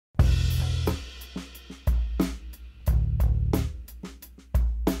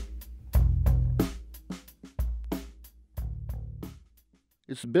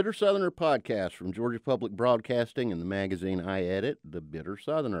It's the Bitter Southerner podcast from Georgia Public Broadcasting and the magazine I edit, The Bitter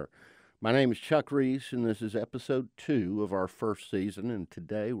Southerner. My name is Chuck Reece, and this is episode 2 of our first season, and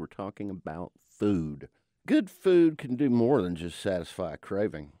today we're talking about food. Good food can do more than just satisfy a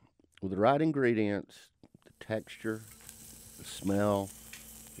craving. With the right ingredients, the texture, the smell,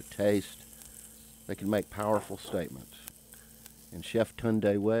 the taste, they can make powerful statements. And Chef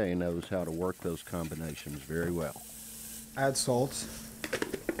Tunde Wey knows how to work those combinations very well. Add salt,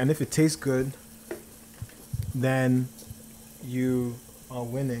 and if it tastes good, then you are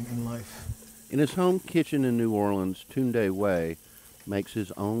winning in life. In his home kitchen in New Orleans, Tunde Wey makes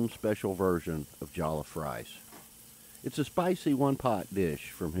his own special version of jollof rice. It's a spicy one-pot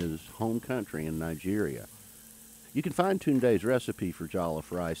dish from his home country in Nigeria. You can find Tunde's recipe for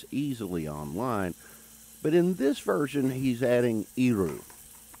jollof rice easily online, but in this version, he's adding iru,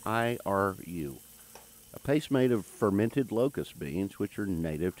 I-R-U, a paste made of fermented locust beans, which are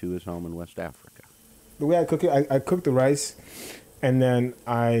native to his home in West Africa. The way I cook it, I cook the rice, and then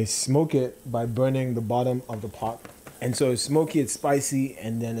I smoke it by burning the bottom of the pot. And so it's smoky, it's spicy,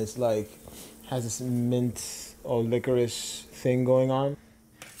 and then it's like, has this mint or licorice thing going on.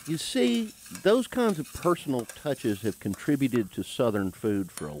 You see, those kinds of personal touches have contributed to Southern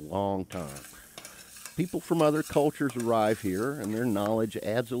food for a long time. People from other cultures arrive here, and their knowledge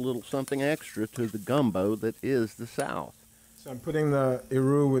adds a little something extra to the gumbo that is the South. So I'm putting the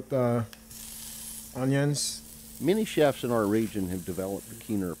iru with the onions. Many chefs in our region have developed a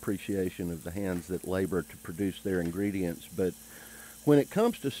keener appreciation of the hands that labor to produce their ingredients, but when it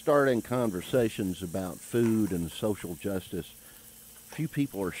comes to starting conversations about food and social justice, few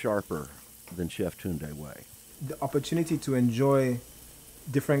people are sharper than Chef Tunde Wey. The opportunity to enjoy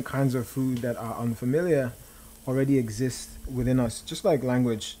different kinds of food that are unfamiliar already exists within us, just like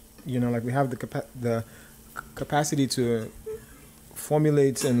language. You know, like we have the capacity to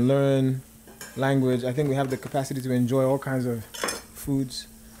formulate and learn language. I think we have the capacity to enjoy all kinds of foods.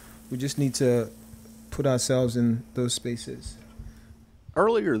 We just need to put ourselves in those spaces.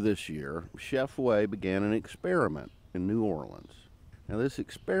 Earlier this year, Chef Wey began an experiment in New Orleans. Now, this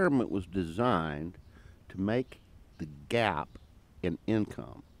experiment was designed to make the gap in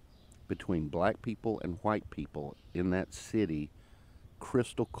income between black people and white people in that city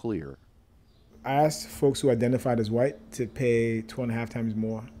crystal clear. I asked folks who identified as white to pay 2.5 times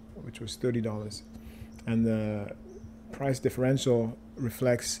more, which was $30. And the price differential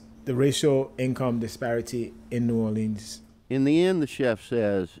reflects the racial income disparity in New Orleans. In the end, the chef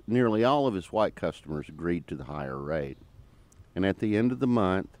says nearly all of his white customers agreed to the higher rate. And at the end of the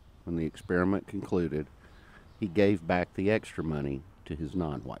month, when the experiment concluded, he gave back the extra money to his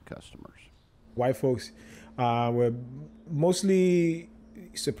non-white customers. White folks were mostly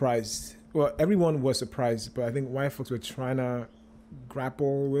surprised. Well, everyone was surprised, but I think white folks were trying to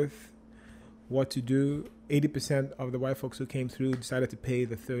grapple with what to do. 80% of the white folks who came through decided to pay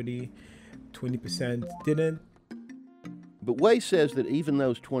the 30, 20% didn't. But Wey says that even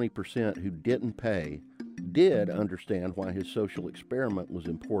those 20% who didn't pay did understand why his social experiment was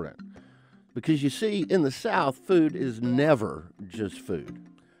important. Because you see, in the South, food is never just food.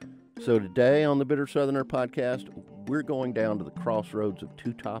 So today on the Bitter Southerner podcast, we're going down to the crossroads of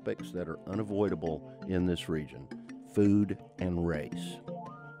two topics that are unavoidable in this region: food and race.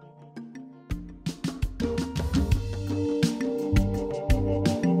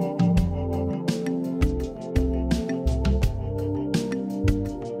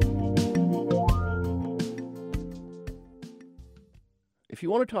 If you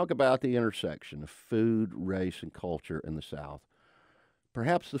want to talk about the intersection of food, race, and culture in the South,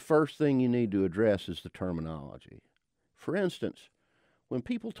 perhaps the first thing you need to address is the terminology. For instance, when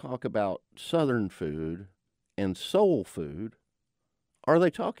people talk about Southern food and soul food, are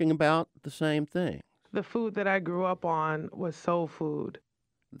they talking about the same thing? The food that I grew up on was soul food.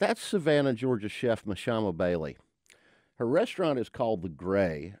 That's Savannah, Georgia chef Mashama Bailey. Her restaurant is called The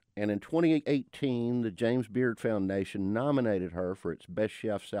Gray, and in 2018, the James Beard Foundation nominated her for its Best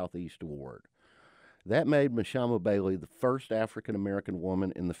Chef Southeast Award. That made Mashama Bailey the first African-American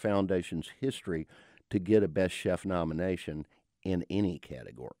woman in the foundation's history to get a Best Chef nomination in any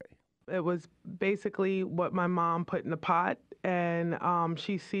category. It was basically what my mom put in the pot, and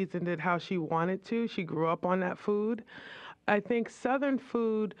she seasoned it how she wanted to. She grew up on that food. I think Southern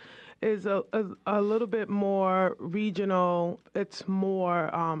food is a little bit more regional. It's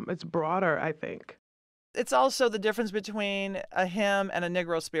more, it's broader, I think. It's also the difference between a hymn and a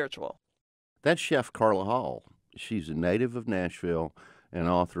Negro spiritual. That's Chef Karla Hall. She's a native of Nashville and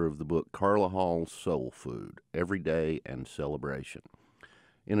author of the book Karla Hall's Soul Food, Every Day and Celebration.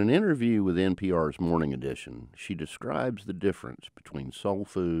 In an interview with NPR's Morning Edition, she describes the difference between soul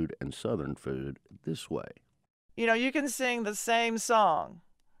food and Southern food this way. You know, you can sing the same song,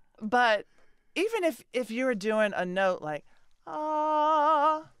 but even if you're doing a note like,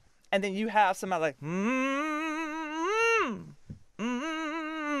 ah, and then you have somebody like,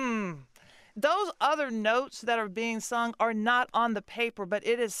 those other notes that are being sung are not on the paper, but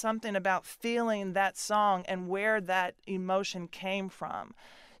it is something about feeling that song and where that emotion came from.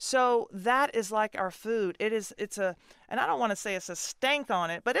 So that is like our food. And I don't want to say it's a stank on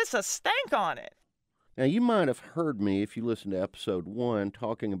it, but it's a stank on it. Now, you might have heard me, if you listened to episode 1,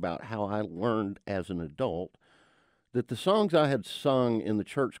 talking about how I learned as an adult that the songs I had sung in the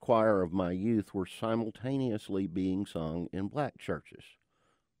church choir of my youth were simultaneously being sung in black churches,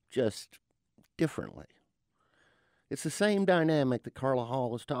 just differently. It's the same dynamic that Karla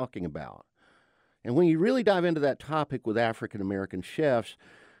Hall is talking about. And when you really dive into that topic with African American chefs,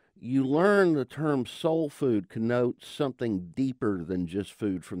 you learn the term soul food connotes something deeper than just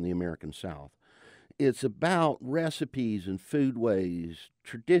food from the American South. It's about recipes and foodways,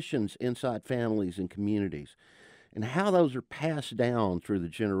 traditions inside families and communities, and how those are passed down through the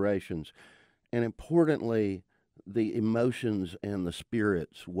generations, and importantly, the emotions and the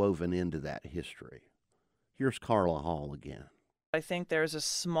spirits woven into that history. Here's Karla Hall again. I think there's a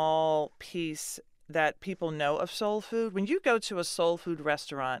small piece that people know of soul food. When you go to a soul food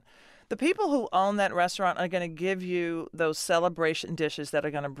restaurant, the people who own that restaurant are going to give you those celebration dishes that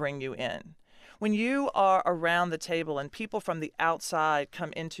are going to bring you in. When you are around the table and people from the outside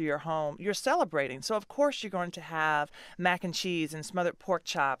come into your home, you're celebrating. So, of course, you're going to have mac and cheese and smothered pork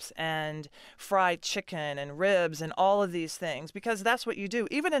chops and fried chicken and ribs and all of these things, because that's what you do.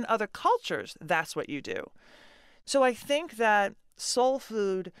 Even in other cultures, that's what you do. So I think that soul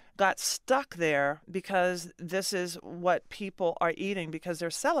food got stuck there because this is what people are eating because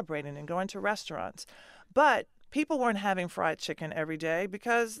they're celebrating and going to restaurants. But people weren't having fried chicken every day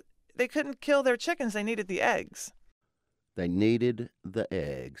because they couldn't kill their chickens. They needed the eggs. They needed the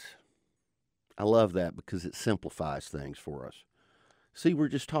eggs. I love that because it simplifies things for us. See, we're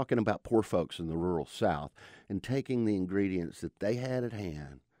just talking about poor folks in the rural South and taking the ingredients that they had at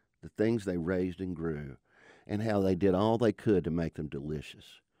hand, the things they raised and grew, and how they did all they could to make them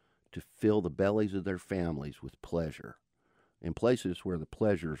delicious, to fill the bellies of their families with pleasure, in places where the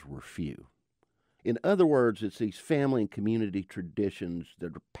pleasures were few. In other words, it's these family and community traditions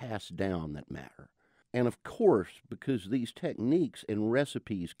that are passed down that matter. And of course, because these techniques and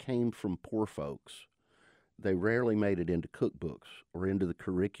recipes came from poor folks, they rarely made it into cookbooks or into the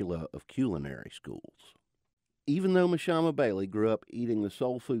curricula of culinary schools. Even though Mashama Bailey grew up eating the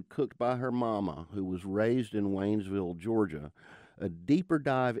soul food cooked by her mama, who was raised in Waynesville, Georgia, a deeper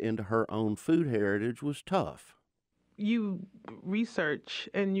dive into her own food heritage was tough. You research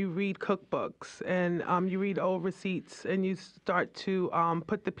and you read cookbooks and you read old receipts and you start to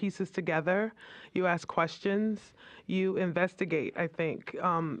put the pieces together. You ask questions. You investigate, I think.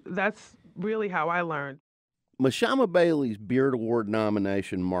 That's really how I learned. Mashama Bailey's Beard Award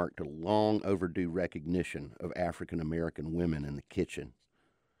nomination marked a long overdue recognition of African American women in the kitchen.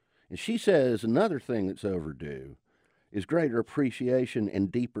 And she says another thing that's overdue is greater appreciation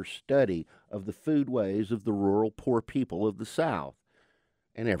and deeper study of the foodways of the rural poor people of the South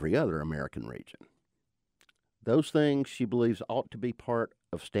and every other American region. Those things, she believes, ought to be part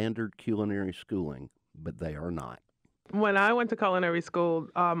of standard culinary schooling, but they are not. When I went to culinary school,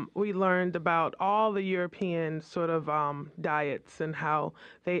 we learned about all the European sort of diets and how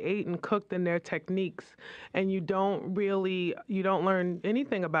they ate and cooked and their techniques. And you don't learn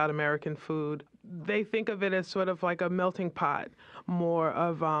anything about American food. They think of it as sort of like a melting pot, more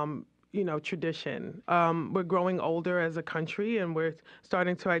of tradition. We're growing older as a country, and we're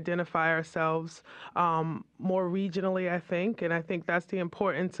starting to identify ourselves more regionally, I think. And I think that's the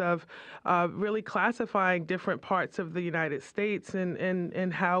importance of really classifying different parts of the United States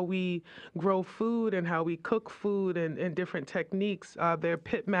and how we grow food and how we cook food and different techniques. They're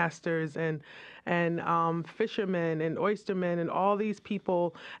pit masters and fishermen and oystermen, and all these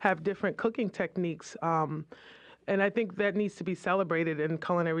people have different cooking techniques. And I think that needs to be celebrated in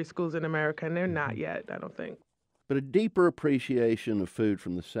culinary schools in America, and they're not yet, I don't think. But a deeper appreciation of food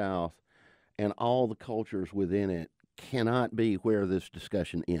from the South and all the cultures within it cannot be where this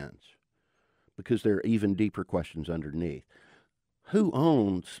discussion ends, because there are even deeper questions underneath. Who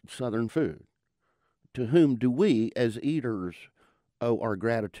owns Southern food? To whom do we, as eaters, owe our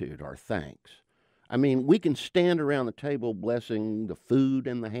gratitude, our thanks? I mean, we can stand around the table blessing the food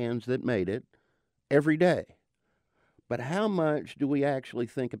and the hands that made it every day. But how much do we actually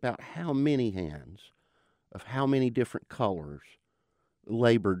think about how many hands, of how many different colors,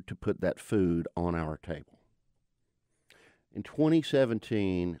 labored to put that food on our table. In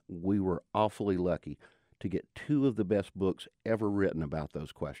 2017, we were awfully lucky to get two of the best books ever written about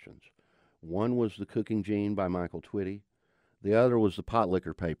those questions. One was The Cooking Gene by Michael Twitty. The other was The Pot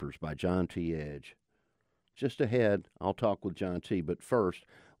Liquor Papers by John T. Edge. Just ahead, I'll talk with John T., but first,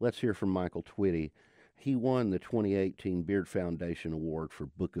 let's hear from Michael Twitty. He won the 2018 Beard Foundation Award for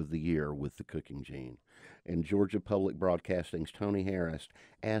Book of the Year with The Cooking Gene. And Georgia Public Broadcasting's Tony Harris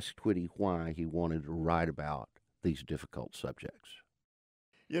asked Twitty why he wanted to write about these difficult subjects.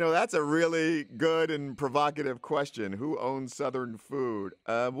 You know, that's a really good and provocative question. Who owns Southern food?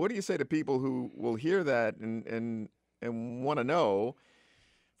 What do you say to people who will hear that and want to know,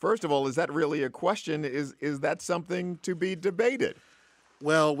 first of all, is that really a question? Is that something to be debated?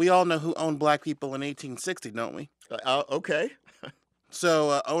 Well, we all know who owned black people in 1860, don't we? Okay.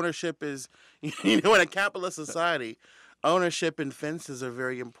 So ownership is, in a capitalist society, ownership and fences are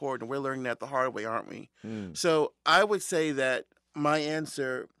very important. We're learning that the hard way, aren't we? So I would say that my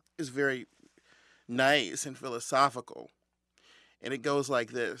answer is very nice and philosophical. And it goes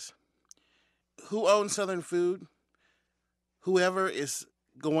like this. Who owns Southern food? Whoever is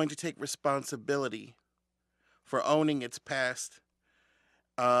going to take responsibility for owning its past,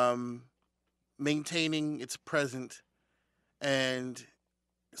 maintaining its present, and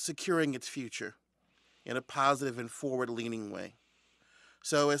securing its future in a positive and forward-leaning way.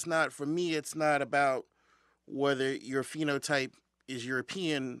 So it's not, for me, it's not about whether your phenotype is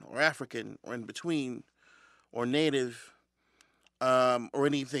European or African or in between or native or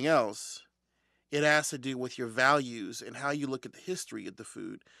anything else. It has to do with your values and how you look at the history of the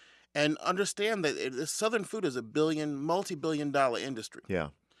food. And understand that Southern food is a multi-billion-dollar industry. Yeah.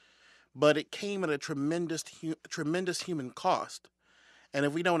 But it came at a tremendous human cost. And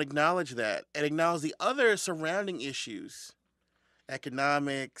if we don't acknowledge that and acknowledge the other surrounding issues,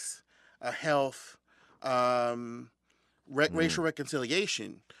 economics, health, racial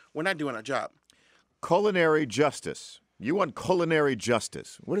reconciliation, we're not doing our job. Culinary justice. You want culinary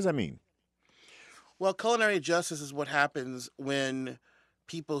justice. What does that mean? Well, culinary justice is what happens when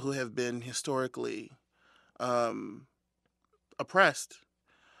people who have been historically oppressed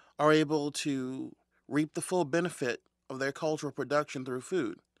are able to reap the full benefit of their cultural production through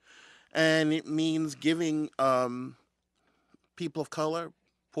food. And it means giving people of color,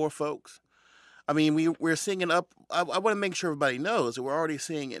 poor folks. I mean, we're seeing I want to make sure everybody knows that we're already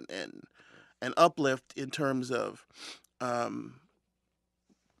seeing an uplift in terms of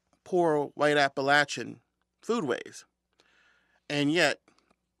poor white Appalachian foodways. And yet,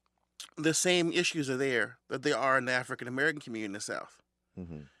 the same issues are there that there are in the African American community in the South.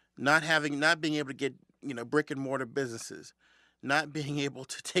 Mm-hmm. Not being able to get brick and mortar businesses, not being able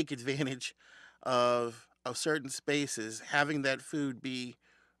to take advantage of certain spaces, having that food be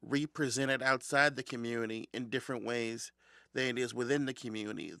represented outside the community in different ways than it is within the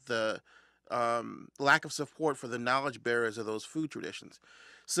community. The lack of support for the knowledge bearers of those food traditions.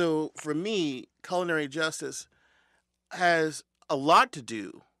 So for me, culinary justice has a lot to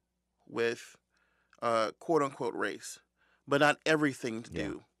do with quote unquote race, but not everything to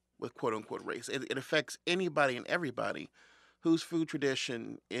do with quote unquote race. It affects anybody and everybody whose food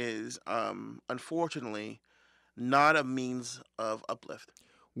tradition is unfortunately not a means of uplift.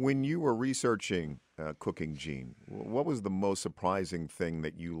 When you were researching Cooking Gene, what was the most surprising thing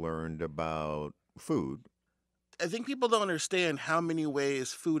that you learned about food? I think people don't understand how many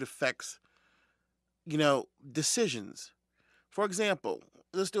ways food affects, decisions. For example,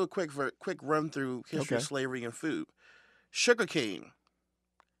 let's do a quick run through history of slavery and food. Sugarcane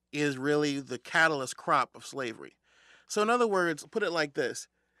is really the catalyst crop of slavery. So in other words, put it like this.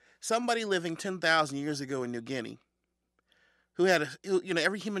 Somebody living 10,000 years ago in New Guinea who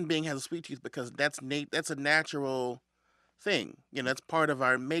every human being has a sweet tooth because that's a natural thing. That's part of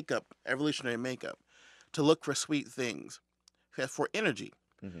our makeup, evolutionary makeup, to look for sweet things, for energy.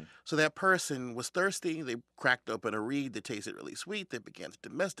 Mm-hmm. So that person was thirsty. They cracked open a reed that tasted really sweet. They began to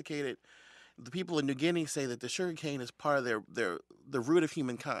domesticate it. The people in New Guinea say that the sugarcane is part of the root of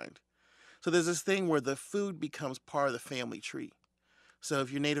humankind. So there's this thing where the food becomes part of the family tree. So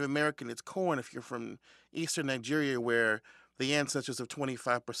if you're Native American, it's corn. If you're from eastern Nigeria, where the ancestors of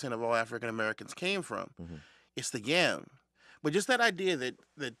 25% of all African Americans came from, it's the yam. But just that idea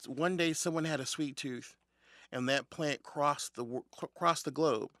that one day someone had a sweet tooth, and that plant crossed the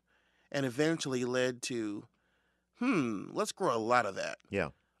globe, and eventually led to, let's grow a lot of that. Yeah.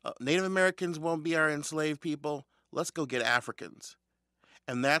 Native Americans won't be our enslaved people. Let's go get Africans.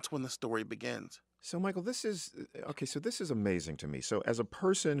 And that's when the story begins. So, Michael, this is okay. So, this is amazing to me. So, as a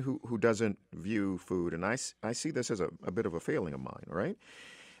person who doesn't view food, and I see this as a bit of a failing of mine, right?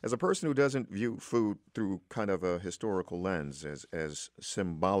 As a person who doesn't view food through kind of a historical lens, as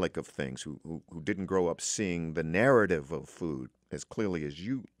symbolic of things, who didn't grow up seeing the narrative of food as clearly as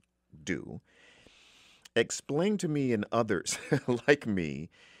you do, explain to me and others like me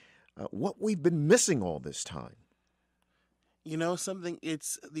what we've been missing all this time. You know,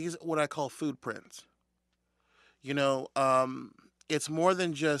 these what I call food prints. You know, it's more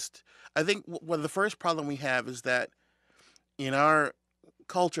than just, I think the first problem we have is that in our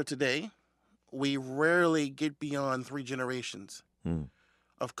culture today, we rarely get beyond 3 generations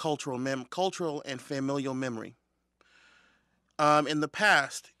of cultural and familial memory. In the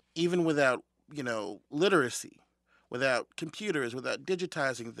past, even without, literacy, without computers, without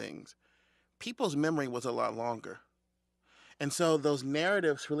digitizing things, people's memory was a lot longer. And so those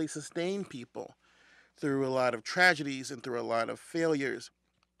narratives really sustain people through a lot of tragedies and through a lot of failures.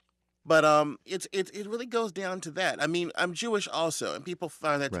 But it really goes down to that. I mean, I'm Jewish also, and people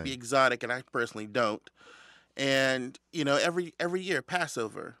find that to be exotic, and I personally don't. And every year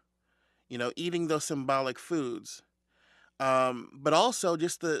Passover, eating those symbolic foods, but also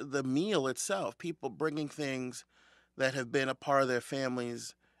just the meal itself. People bringing things that have been a part of their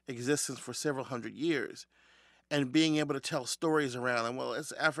family's existence for several hundred years, and being able to tell stories around them. Well,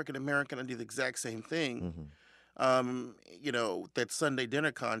 as African American, I do the exact same thing. That Sunday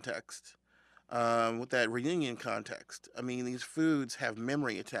dinner context, with that reunion context. I mean, these foods have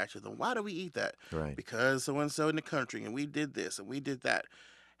memory attached to them. Why do we eat that? Right. Because so-and-so in the country, and we did this, and we did that.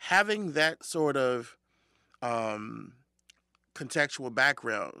 Having that sort of contextual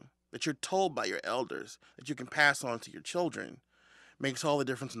background that you're told by your elders, that you can pass on to your children, makes all the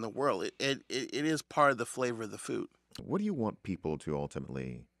difference in the world. It is part of the flavor of the food. What do you want people to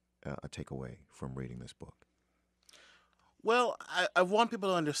ultimately take away from reading this book? Well, I want people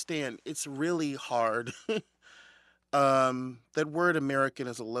to understand it's really hard. That word American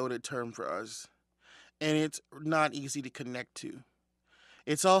is a loaded term for us, and it's not easy to connect to.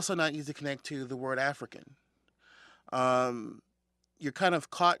 It's also not easy to connect to the word African. You're kind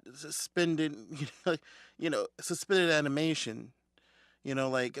of caught suspended, suspended animation,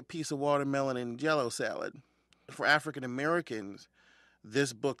 like a piece of watermelon and Jell-O salad. For African Americans,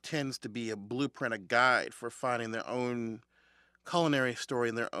 this book tends to be a blueprint, a guide for finding their own culinary story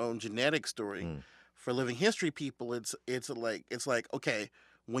and their own genetic story. For living history people, it's like, okay,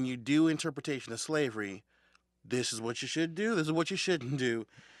 when you do interpretation of slavery, this is what you should do, this is what you shouldn't do.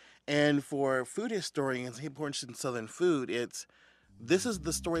 And for food historians who are interested in Southern food, this is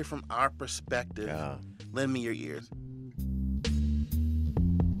the story from our perspective. Yeah. Lend me your ears.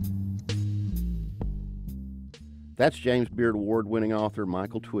 That's James Beard Award-winning author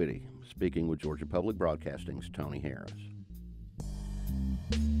Michael Twitty speaking with Georgia Public Broadcasting's Tony Harris.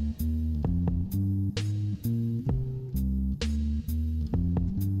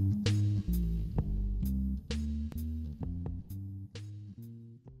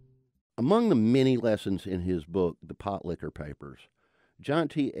 Among the many lessons in his book, The Pot Liquor Papers, John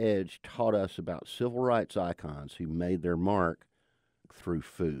T. Edge taught us about civil rights icons who made their mark through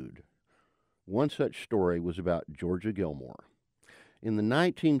food. One such story was about Georgia Gilmore. In the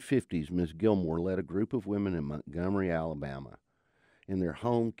 1950s, Miss Gilmore led a group of women in Montgomery, Alabama. In their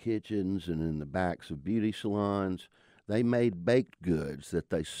home kitchens and in the backs of beauty salons, they made baked goods that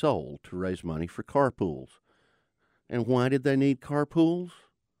they sold to raise money for carpools. And why did they need carpools?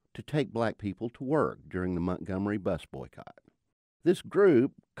 To take black people to work during the Montgomery bus boycott. This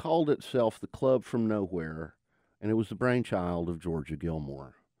group called itself the Club from Nowhere, and it was the brainchild of Georgia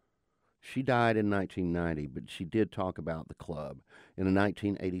Gilmore. She died in 1990, but she did talk about the club in a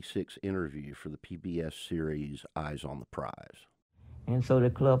 1986 interview for the PBS series Eyes on the Prize. And so the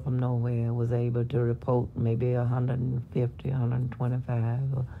Club from Nowhere was able to report maybe 150, 125,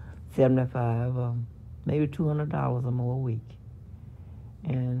 or 75, or maybe $200 or more a week.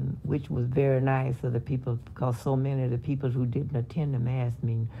 And which was very nice of the people, because so many of the people who didn't attend the mass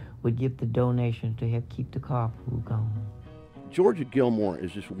meeting would give the donation to help keep the carpool going. Georgia Gilmore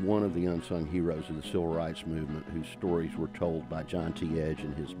is just one of the unsung heroes of the civil rights movement whose stories were told by John T. Edge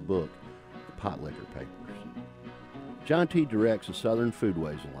in his book, The Pot Liquor Papers. John T. directs the Southern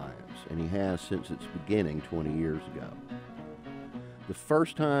Foodways Alliance, and he has since its beginning 20 years ago. The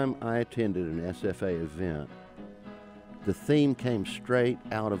first time I attended an SFA event, the theme came straight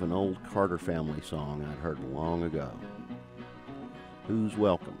out of an old Carter family song I'd heard long ago. Who's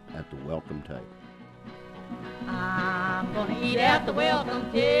welcome at the welcome table? I'm gonna eat at the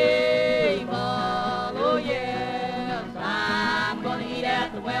welcome table, oh yes, I'm gonna eat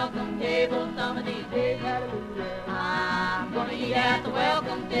at the the welcome table some of these days. I'm gonna eat at the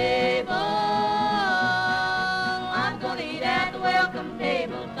welcome table. I'm gonna eat at the welcome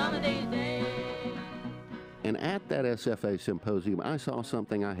table some of these days. And at that SFA symposium, I saw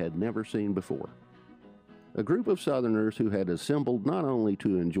something I had never seen before. A group of Southerners who had assembled not only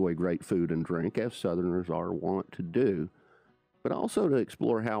to enjoy great food and drink, as Southerners are wont to do, but also to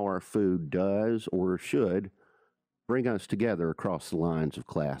explore how our food does or should bring us together across the lines of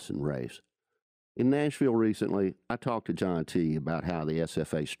class and race. In Nashville recently, I talked to John T about how the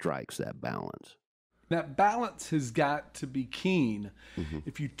SFA strikes that balance. That balance has got to be keen.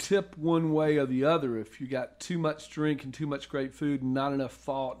 If you tip one way or the other, if you got too much drink and too much great food and not enough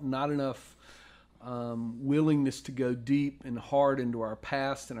thought, not enough willingness to go deep and hard into our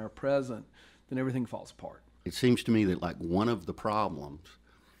past and our present, then everything falls apart. It seems to me that like one of the problems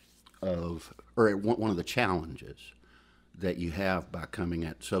or one of the challenges that you have by coming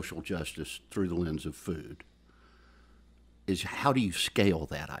at social justice through the lens of food is how do you scale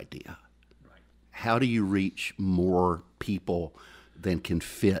that idea? Right. How do you reach more people than can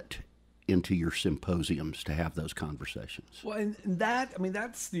fit into your symposiums to have those conversations? Well, and that, I mean,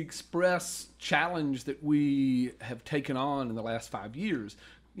 that's the express challenge that we have taken on in the last 5 years.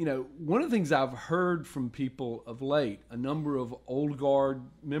 You know, one of the things I've heard from people of late, a number of old guard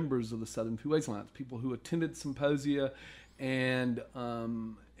members of the Southern Foodways Alliance, people who attended symposia and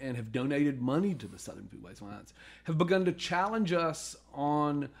have donated money to the Southern Foodways Alliance, have begun to challenge us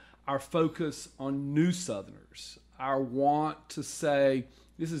on our focus on new Southerners, our want to say,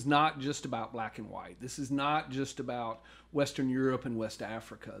 this is not just about black and white. This is not just about Western Europe and West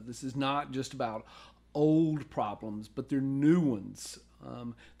Africa. This is not just about old problems, but they're new ones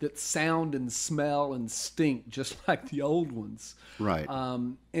that sound and smell and stink just like the old ones. Right.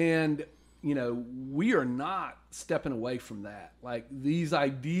 And, you know, we are not stepping away from that. Like these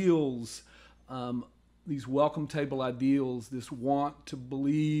ideals, these welcome table ideals, this want to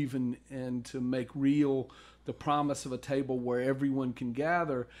believe and to make real the promise of a table where everyone can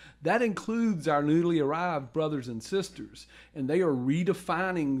gather, that includes our newly arrived brothers and sisters. And they are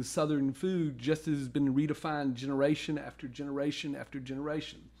redefining Southern food just as has been redefined generation after generation after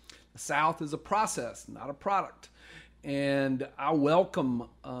generation. The South is a process, not a product. And I welcome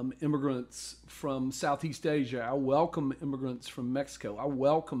immigrants from Southeast Asia. I welcome immigrants from Mexico. I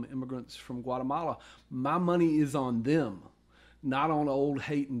welcome immigrants from Guatemala. My money is on them, not on old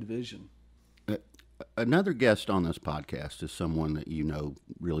hate and division. Another guest on this podcast is someone that you know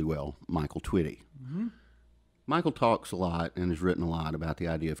really well, Michael Twitty. Mm-hmm. Michael talks a lot and has written a lot about the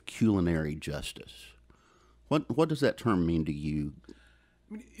idea of culinary justice. What does that term mean to you?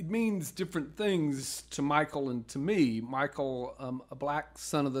 I mean, it means different things to Michael and to me. Michael, a black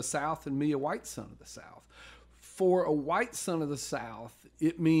son of the South, and me, a white son of the South. For a white son of the South,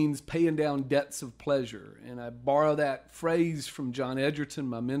 it means paying down debts of pleasure. And I borrow that phrase from John Edgerton,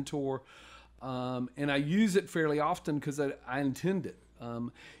 my mentor, and I use it fairly often because I intend it.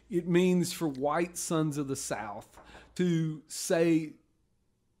 It means for white sons of the South to say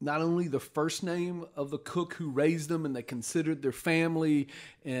not only the first name of the cook who raised them and they considered their family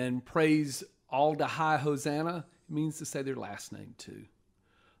and praise all the high Hosanna, it means to say their last name too.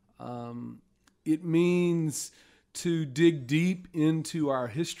 It means to dig deep into our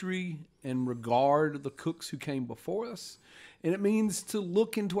history and regard the cooks who came before us. And it means to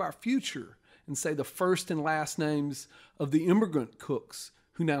look into our future and say the first and last names of the immigrant cooks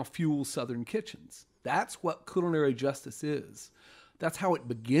who now fuel Southern kitchens. That's what culinary justice is. That's how it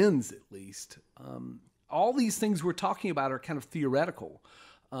begins, at least. All these things we're talking about are kind of theoretical.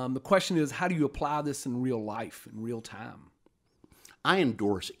 The question is, how do you apply this in real life, in real time? I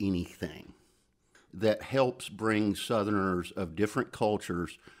endorse anything that helps bring Southerners of different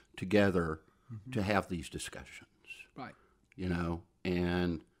cultures together to have these discussions. Right. You know,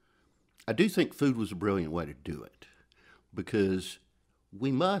 and I do think food was a brilliant way to do it because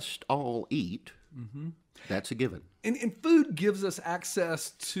we must all eat. Mm-hmm. That's a given. And food gives us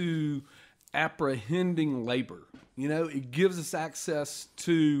access to apprehending labor. You know, it gives us access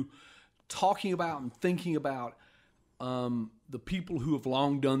to talking about and thinking about the people who have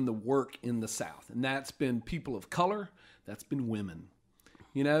long done the work in the South. And that's been people of color, that's been women.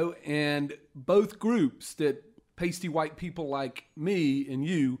 You know, and both groups that pasty white people like me and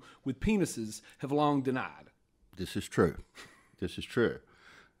you with penises have long denied. This is true. This is true.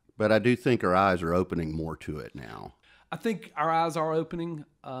 But I do think our eyes are opening more to it now. I think our eyes are opening.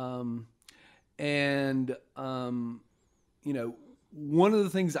 You know, one of the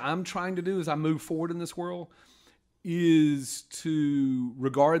things I'm trying to do as I move forward in this world is to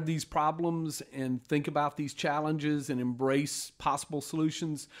regard these problems and think about these challenges and embrace possible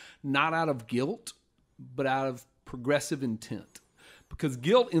solutions, not out of guilt, but out of progressive intent. Because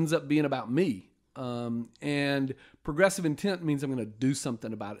guilt ends up being about me. And progressive intent means I'm going to do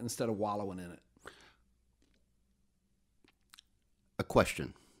something about it instead of wallowing in it. A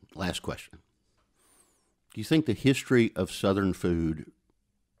question, last question. Do you think the history of Southern food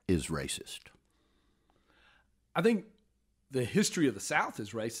is racist? I think the history of the South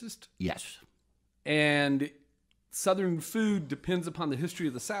is racist. Yes. And Southern food depends upon the history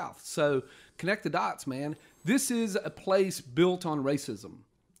of the South. So connect the dots, man. This is a place built on racism.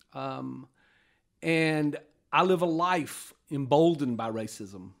 And I live a life emboldened by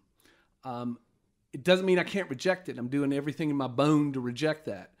racism. It doesn't mean I can't reject it. I'm doing everything in my bone to reject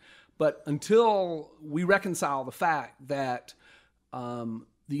that. But until we reconcile the fact that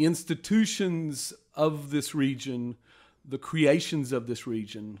the institutions of this region, the creations of this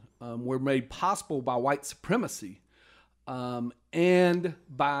region, were made possible by white supremacy and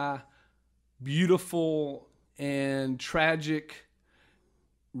by beautiful and tragic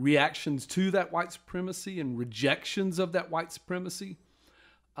reactions to that white supremacy and rejections of that white supremacy,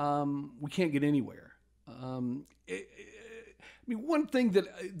 we can't get anywhere. One thing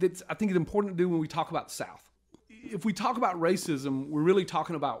that's I think is important to do when we talk about the South, if we talk about racism, we're really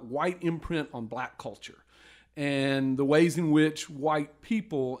talking about white imprint on black culture and the ways in which white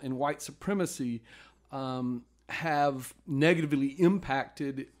people and white supremacy have negatively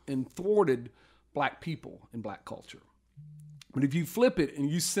impacted and thwarted black people and black culture. But if you flip it and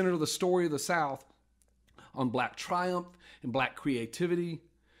you center the story of the South on black triumph and black creativity,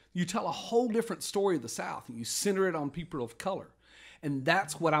 you tell a whole different story of the South, and you center it on people of color. And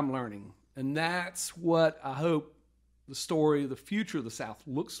that's what I'm learning. And that's what I hope the story of the future of the South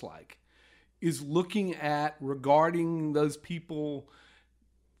looks like, is looking at regarding those people,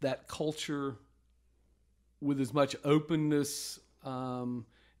 that culture, with as much openness and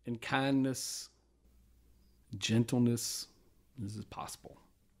kindness, gentleness as is possible.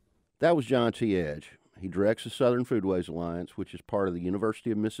 That was John T. Edge. He directs the Southern Foodways Alliance, which is part of the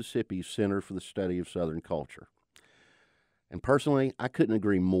University of Mississippi's Center for the Study of Southern Culture. And personally, I couldn't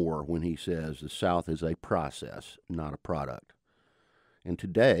agree more when he says the South is a process, not a product. And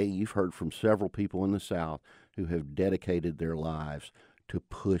today, you've heard from several people in the South who have dedicated their lives to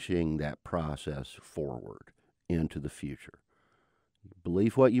pushing that process forward into the future.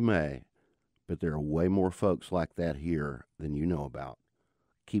 Believe what you may, but there are way more folks like that here than you know about.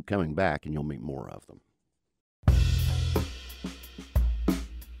 Keep coming back and you'll meet more of them.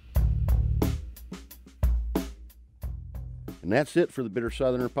 And that's it for the Bitter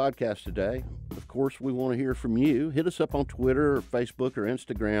Southerner podcast today. Of course, we want to hear from you. Hit us up on Twitter or Facebook or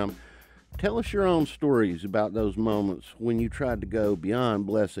Instagram. Tell us your own stories about those moments when you tried to go beyond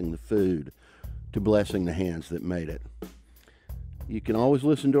blessing the food to blessing the hands that made it. You can always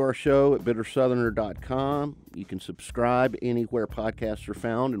listen to our show at bittersoutherner.com. You can subscribe anywhere podcasts are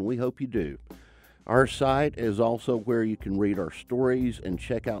found, and we hope you do. Our site is also where you can read our stories and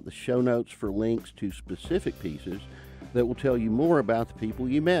check out the show notes for links to specific pieces that will tell you more about the people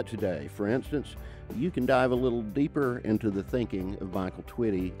you met today. For instance, you can dive a little deeper into the thinking of Michael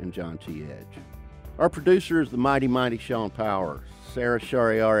Twitty and John T. Edge. Our producer is the mighty Sean Powers. Sara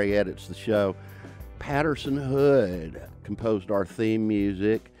Shahriari edits the show. Patterson Hood composed our theme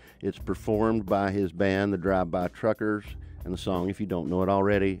music. It's performed by his band, the Drive-By Truckers, and the song, if you don't know it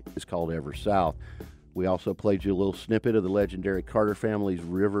already, is called Ever South. We also played you a little snippet of the legendary Carter family's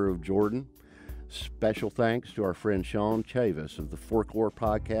River of Jordan. Special thanks to our friend Sean Chavis of the Folklore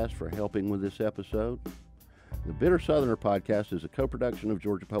Podcast for helping with this episode. The Bitter Southerner Podcast is a co-production of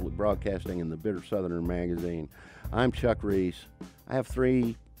Georgia Public Broadcasting and the Bitter Southerner magazine. I'm Chuck Reece. I have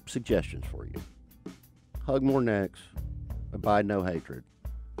 3 suggestions for you. Hug more necks, abide no hatred,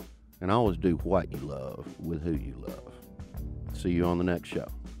 and always do what you love with who you love. See you on the next show.